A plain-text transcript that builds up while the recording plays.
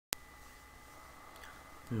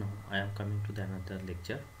Now I am coming to the another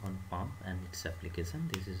lecture on pump and its application.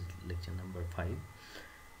 This is lecture number 5.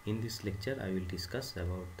 In this lecture I will discuss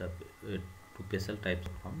about the two special types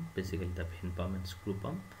of pump, basically the vane pump and screw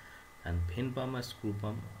pump. And vane pump and screw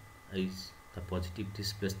pump is the positive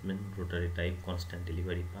displacement rotary type constant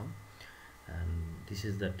delivery pump, and this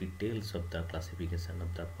is the details of the classification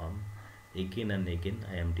of the pump. Again and again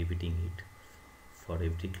I am repeating it for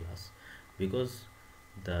every class because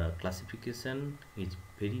the classification is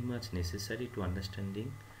very much necessary to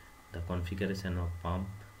understanding the configuration of pump,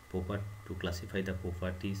 to classify the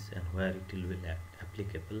properties and where it will be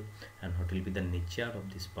applicable and what will be the nature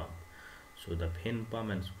of this pump. So the vane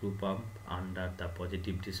pump and screw pump under the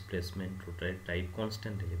positive displacement rotary type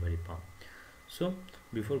constant delivery pump. So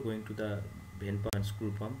before going to the vane pump and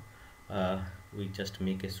screw pump, we just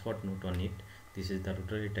make a short note on it. This is the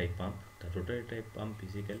rotary type pump. The rotary type pump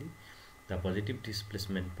basically the positive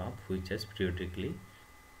displacement pump which has periodically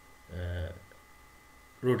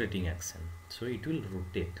rotating action. So it will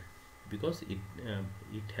rotate because it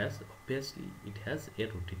has obviously it has a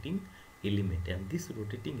rotating element, and this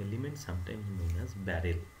rotating element sometimes known as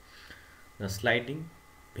barrel. The sliding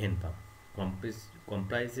vane pump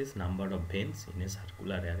comprises number of vanes in a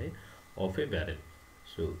circular array of a barrel.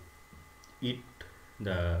 So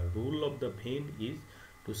the role of the vane is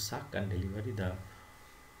to suck and deliver the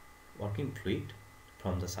working fluid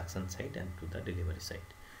from the suction side and to the delivery side.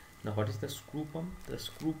 Now what is the screw pump? The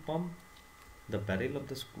screw pump, the barrel of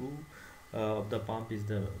the screw of the pump is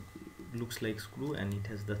looks like screw, and it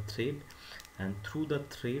has the thread, and through the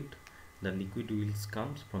thread the liquid wheels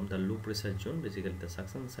comes from the low pressure zone, basically the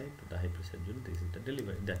suction side, to the high pressure zone. This is the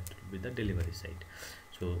delivery, that will be the delivery side.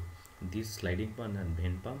 So these sliding pump and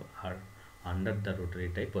vane pump are under the rotary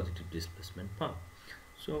type positive displacement pump.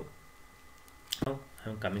 So now I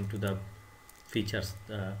am coming to the features,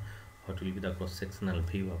 what will be the cross-sectional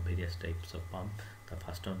view of various types of pump. The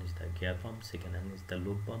first one is the gear pump, second one is the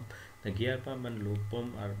lobe pump. The gear pump and lobe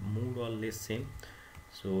pump are more or less same.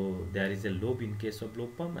 So there is a lobe in case of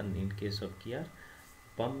lobe pump, and in case of gear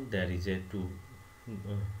pump there is a two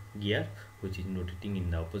gear which is rotating in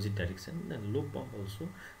the opposite direction. The lobe pump also,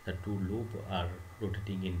 the two lobe are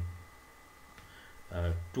rotating in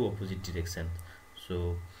two opposite directions.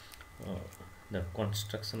 So the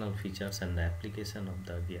constructional features and the application of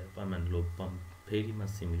the gear pump and lobe pump very much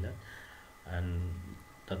similar. And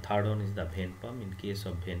the third one is the vane pump. In case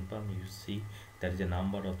of vane pump, you see there is a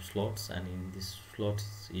number of slots, and in this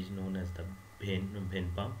slots is known as the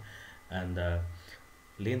vane pump, and the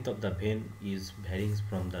length of the vane is varying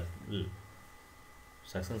from the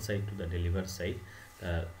suction side to the deliver side.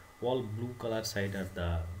 All blue color side are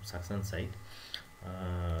the suction side.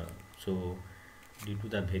 So due to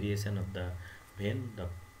the variation of the vane, the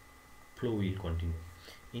flow will continue.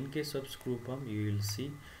 In case of screw pump, you will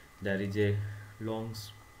see there is a long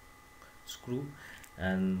screw,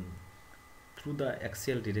 and through the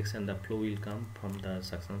axial direction the flow will come from the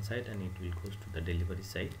suction side and it will goes to the delivery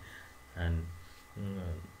side, and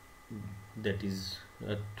that is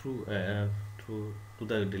through to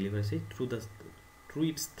the delivery side through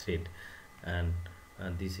its thread, and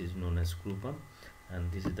this is known as screw pump. And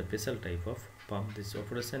this is the special type of pump. This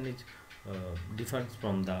operation is different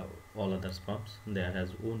from the all other pumps. There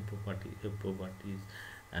has own properties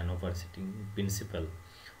and operating principle.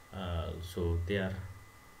 So they are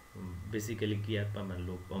basically gear pump and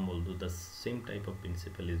lobe pump, although the same type of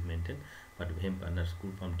principle is maintained, but vane pump and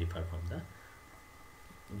screw pump differ from the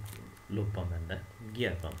lobe pump and the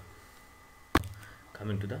gear pump.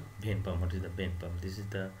 Coming to the vane pump, what is the vane pump? This is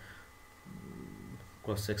the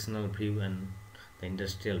cross-sectional view and the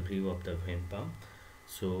industrial view of the vane pump.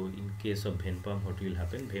 So in case of vane pump, what will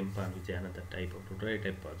happen? Vane pump is another type of rotary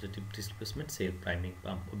type positive displacement self-priming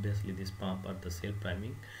pump. Obviously this pump are the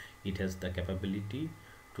self-priming. It has the capability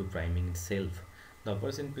to priming itself. The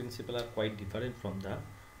operation principle are quite different from the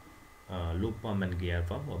lobe pump and gear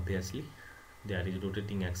pump. Obviously there is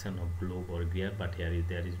rotating action of lobe or gear, but here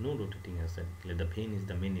there is no rotating action. The vane is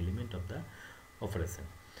the main element of the operation.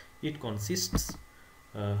 It consists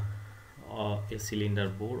a cylinder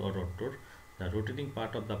bore or rotor. The rotating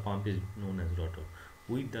part of the pump is known as rotor,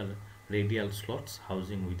 with the radial slots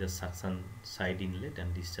housing with the suction side inlet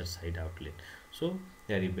and discharge side outlet. So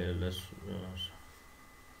there is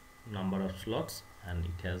a number of slots, and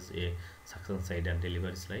it has a suction side and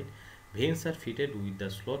delivery side. Vanes are fitted with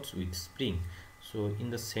the slots with spring. So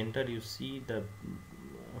in the center you see the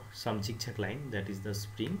some zigzag line, that is the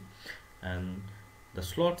spring, and the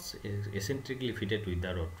slots is eccentrically fitted with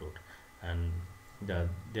the rotor, and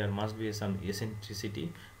there must be some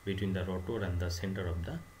eccentricity between the rotor and the center of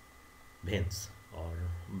the vanes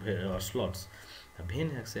or slots. The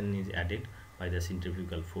vane action is added by the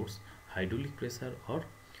centrifugal force, hydraulic pressure, or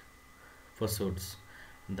forces.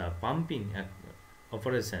 The pumping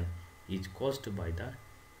operation is caused by the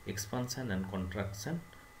expansion and contraction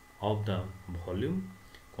of the volume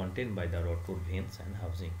contained by the rotor vanes and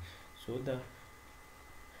housing. So the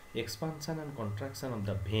expansion and contraction of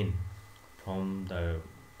the vane from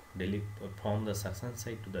the suction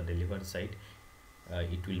side to the deliver side,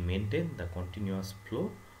 it will maintain the continuous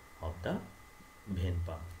flow of the vane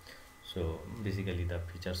pump. So basically the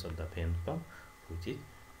features of the vane pump, which is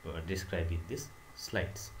described in this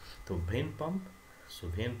slides. So vane pump is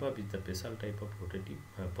the special type of rotative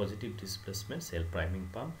positive displacement self priming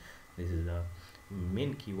pump. This is the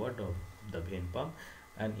main keyword of the vane pump.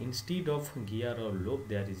 And instead of gear or lobe,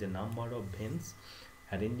 there is a number of vanes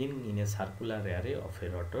arranging in a circular array of a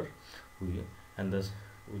rotor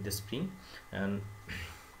with the spring, and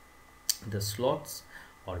the slots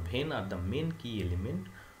or vane are the main key element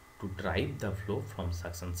to drive the flow from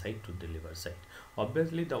suction side to deliver side.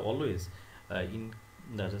 Obviously, in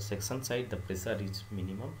the suction side the pressure is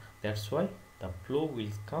minimum. That's why the flow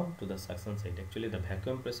will come to the suction side. Actually, the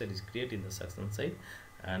vacuum pressure is created in the suction side,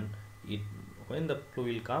 and when the flow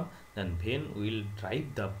will come, then vane will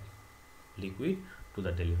drive the liquid to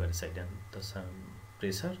the delivery side, and the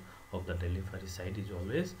pressure of the delivery side is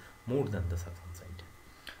always more than the suction side.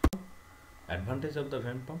 Advantage of the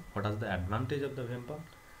vane pump. What is the advantage of the vane pump?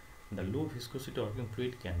 The low viscosity working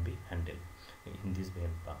fluid can be handled in this vane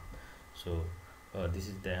pump. So this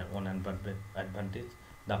is the one advantage.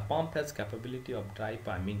 The pump has capability of dry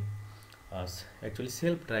priming, actually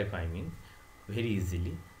self dry priming very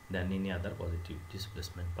easily than any other positive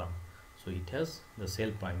displacement pump. So it has the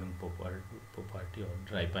self priming property or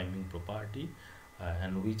dry priming property,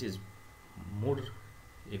 and which is more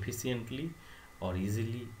efficiently or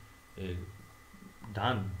easily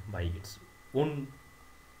done by its own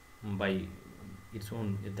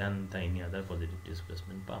than any other positive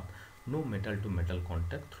displacement pump. No metal to metal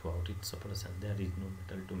contact throughout its operation. There is no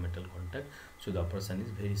metal to metal contact, so the operation is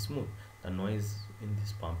very smooth. The noise in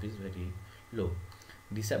this pump is very low.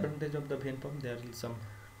 Disadvantage of the vane pump. There is some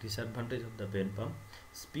disadvantage of the vane pump.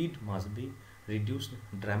 Speed must be reduced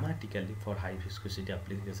dramatically for high viscosity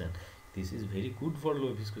application. This is very good for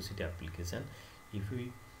low viscosity application. If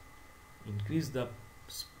we increase the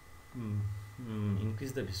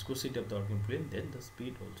viscosity of the working fluid, then the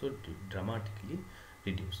speed also dramatically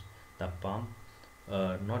reduce. The pump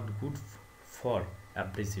not good for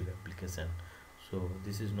abrasive application. So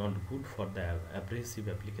this is not good for the abrasive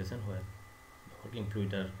application where working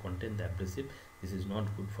fluid are contain the abrasive. This is not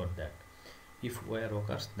good for that. If wear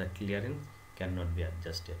occurs, the clearance cannot be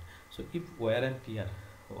adjusted. So if wear and tear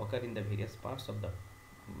occur in the various parts of the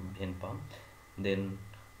vane pump, then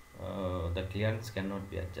the clearance cannot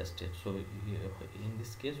be adjusted. So in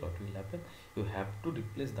this case, what will happen? You have to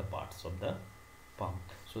replace the parts of the pump.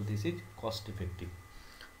 So this is cost effective.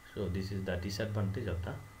 So this is the disadvantage of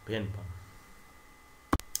the vane pump.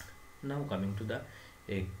 Now coming to the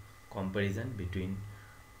a comparison between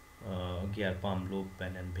gear pump, lobe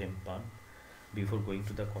pump and vane pump. Before going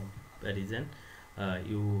to the comparison,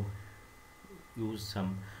 you use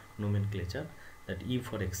some nomenclature, that E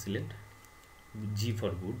for excellent, G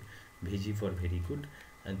for good, VG for very good,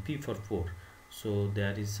 and P for poor. So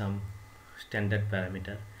there is some standard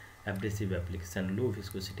parameter: abrasive application, low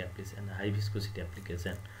viscosity application, high viscosity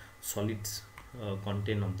application, solids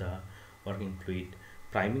content of the working fluid,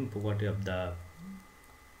 priming property of the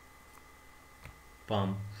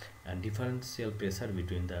pump, and differential pressure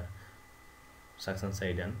between the suction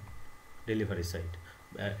side and delivery side.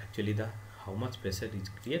 Actually, the how much pressure is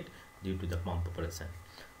created due to the pump operation.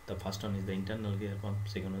 The first one is the internal gear pump,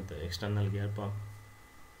 second one is the external gear pump,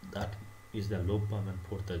 that is the lobe pump, and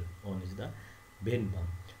fourth one is the vane pump.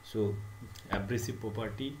 So abrasive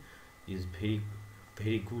property is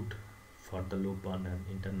very good for the lobe pump and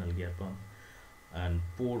internal gear pump, and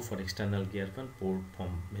poor for external gear pump, poor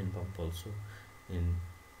from vane pump also. In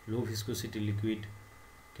low viscosity liquid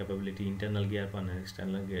capability, internal gear pump and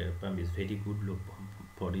external gear pump is very good, lobe pump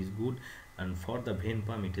for is good, and for the vane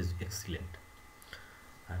pump it is excellent.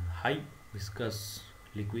 And high viscous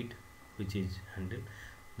liquid, which is handled,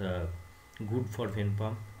 the good for vane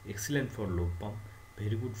pump, excellent for lobe pump,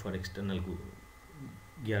 very good for external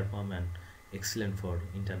gear pump, and excellent for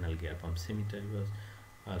internal gear pump. Symmetry was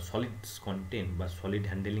solids content but solid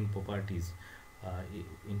handling properties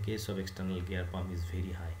in case of external gear pump is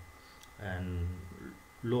very high, and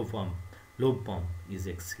lobe pump is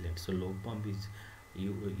excellent. So lobe pump is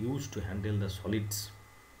used to handle the solids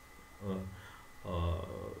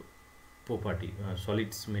property,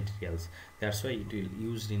 solids materials. That's why it will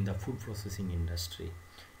used in the food processing industry.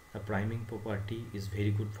 The priming property is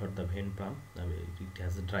very good for the Vane pump. It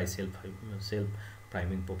has a dry self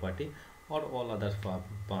priming property, or all other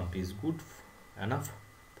pump is good enough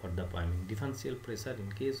for the priming. Differential pressure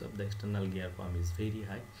in case of the external gear pump is very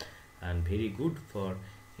high and very good for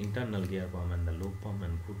internal gear pump and the lobe pump,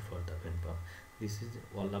 and good for the Vane pump. This is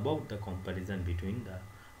all about the comparison between the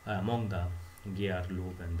among the gear,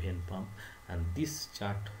 lobe and Vane pump, and this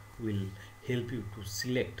chart will help you to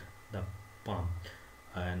select the pump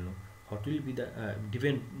and what will be the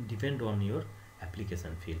depend on your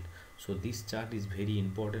application field. So this chart is very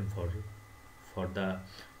important for the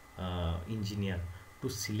engineer to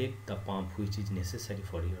select the pump which is necessary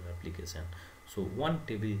for your application. So one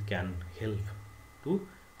table can help to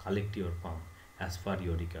collect your pump as per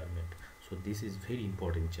your requirement. So this is very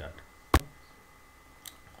important chart.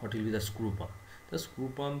 What will be the screw pump? The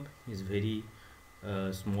screw pump is very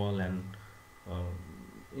small, and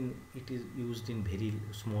it is used in very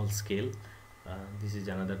small scale. This is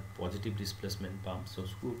another positive displacement pump. So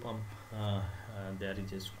screw pump, there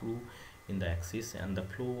is a screw in the axis, and the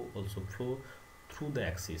flow also flow through the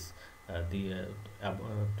axis,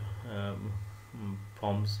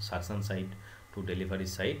 from suction side to delivery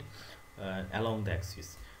side, along the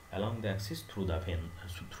axis through the vane,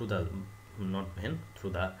 through the not vane,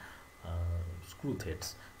 through the screw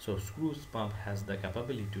threads. So screw pump has the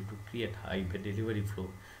capability to create high delivery flow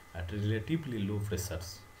at relatively low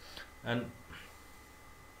pressures, and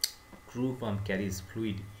screw pump carries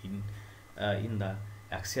fluid in the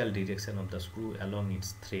axial direction of the screw along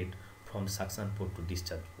its thread from suction port to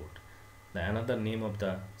discharge port. The another name of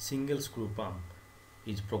the single screw pump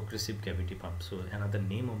is progressive cavity pump. So another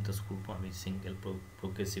name of the screw pump is single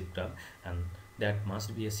progressive pump, and that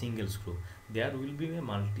must be a single screw. There will be a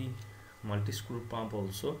multi screw pump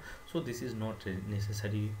also, so this is not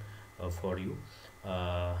necessary for you.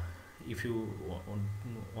 If you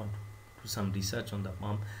want to do some research on the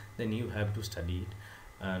pump, then you have to study it.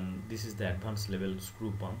 And this is the advanced level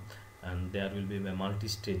screw pump, and there will be a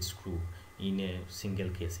multi-stage screw in a single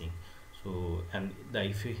casing. So, and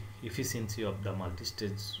the efficiency of the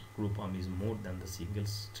multi-stage screw pump is more than the single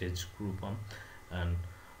stage screw pump. And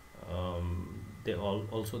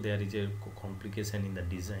also there is a complication in the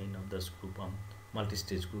design of the screw pump,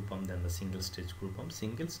 multi-stage screw pump, than the single stage screw pump.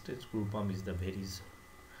 Single stage screw pump is the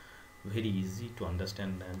very easy to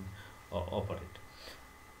understand and operate.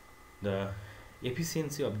 The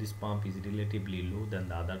efficiency of this pump is relatively low than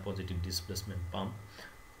the other positive displacement pump,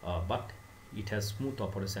 but it has smooth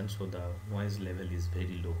operation, so the noise level is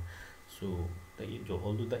very low. So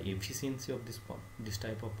although the efficiency of this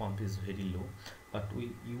type of pump is very low, but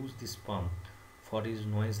we use this pump for its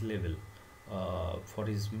noise level, for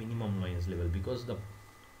its minimum noise level, because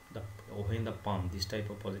when the pump, this type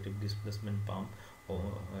of positive displacement pump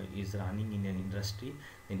is running in an industry,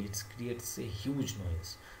 then it creates a huge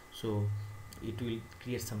noise, so it will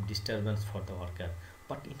create some disturbance for the worker.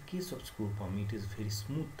 But in case of screw pump, it is very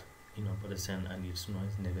smooth in operation and its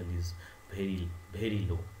noise level is very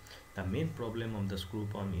low. The main problem of the screw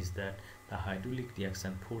pump is that the hydraulic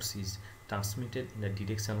reaction force is transmitted in the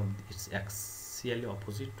direction of its axially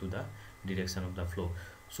opposite to the direction of the flow.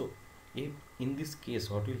 So in this case,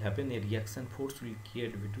 what will happen, a reaction force will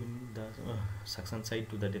create between the suction side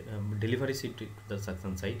to the delivery side to the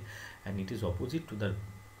suction side, and it is opposite to the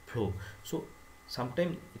flow. So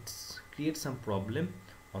sometimes it creates some problem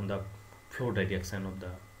on the flow direction of the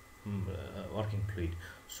working fluid.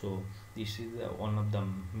 So this is one of the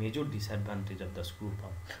major disadvantage of the screw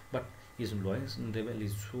pump. But its noise level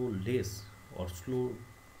is so less or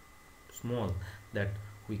small that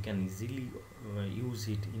we can easily use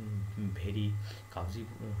it in very cozy,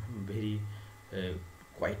 very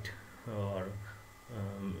quiet or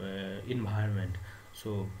environment.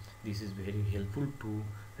 So this is very helpful to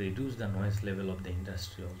reduce the noise level of the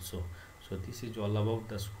industry also. So this is all about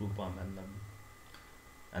the screw pump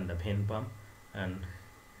and the Vane pump, and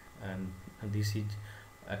this is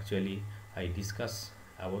actually I discuss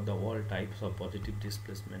about the all types of positive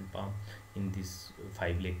displacement pump in this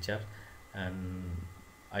 5 lecture, and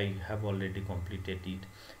I have already completed it,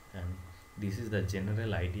 and this is the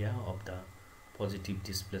general idea of the positive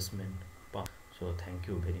displacement pump. So thank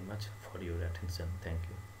you very much for your attention. Thank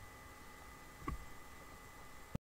you.